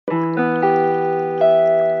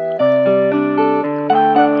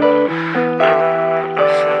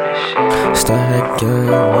at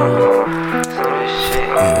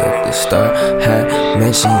the start, high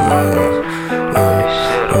mansion, we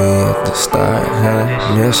at the start,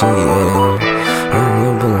 high mansion,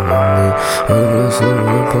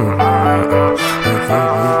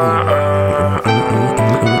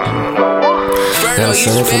 Got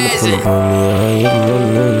something from the pull up on me.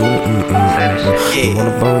 You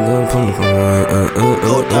wanna bone gun, pull up on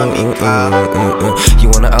me. You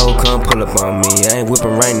wanna old, come pull up on me. I ain't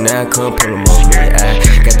whipping right now, come pull up on me.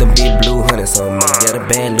 I got them big blue hunters on me. Got a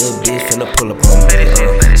bad little bitch finna pull up on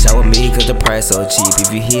me. Shower me cause the price so cheap.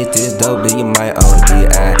 If you hit this dope, then you might OD.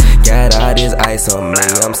 I got all this ice on me.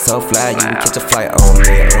 I'm so fly, you can catch a flight on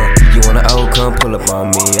me. You wanna old, come pull up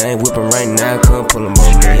on me. I ain't whipping right now, come pull up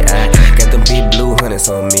on me. I got them big blue hunters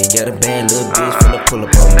on me. Got a bad little bitch finna pull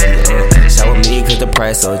up on me. Shower me cause the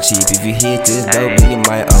price so cheap. If you hit this dope, then you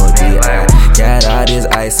might OD. I got all this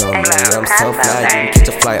ice on me. I'm so fly, you can catch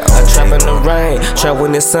a flight on me. I trap in the rain, trap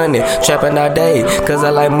when it's sunny. Trapping all day, cause I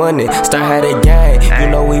like money. Start had a gang, you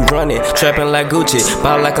know we run it. Trapping like Gucci,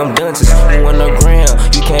 ball like I'm Dunches. You on the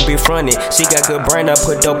ground, you can't be fronted. She got good brain, I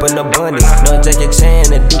put dope in the bunny. No Jackie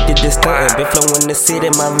Chan, addicted to stunting. Been flowing the city,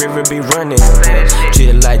 my river be running. Treat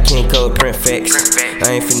it like King Cole, print facts.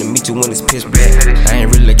 I ain't finna meet you when it's pitch black. I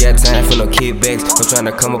ain't really got time for no kickbacks. I'm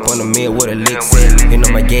tryna come up on the mill with a lick set. You know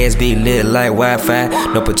my gas be lit like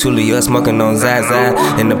Wi-Fi. No patchouli, us smoking on Zaza.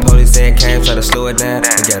 And the police had came, try to slow it down.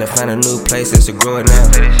 I gotta find a new place just to grow it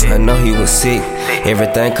now. I know he was sick.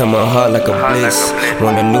 Everything coming hard like a bliss.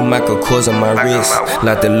 Want a new Michael Kors on my wrist.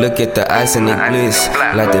 Like to look at the ice and it gliss.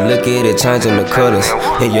 Like to look at it changing the colors.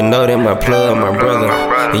 And you know that my plug, my brother.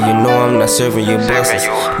 And you know I'm not serving you blessings.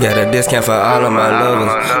 Got a discount for all of my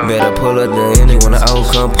lovers. Better pull up the end. You wanna old,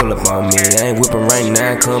 come pull up on me. I ain't whipping right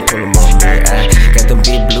now, come pull up on me. I got them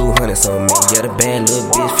big blue hunters on me. Got a bad little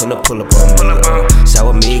bitch finna pull up on me.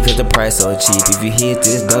 Shower me cause the price so cheap. If you hit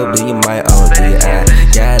this dope, then you might OD. I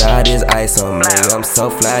got all this ice on me. I'm so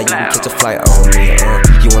fly, you can catch a flight on me.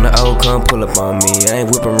 You wanna old, come pull up on me. I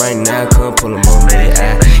ain't whipping right now, come pull up on me.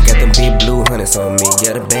 I got them big blue hunters on me.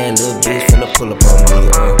 Got a bad little bitch finna pull up on me.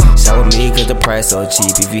 Shower me cause the price so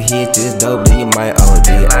cheap. If you hit this dope, then you might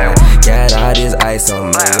OD. I got all this ice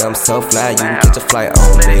on me. I'm so fly, you can catch a flight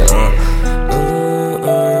on me.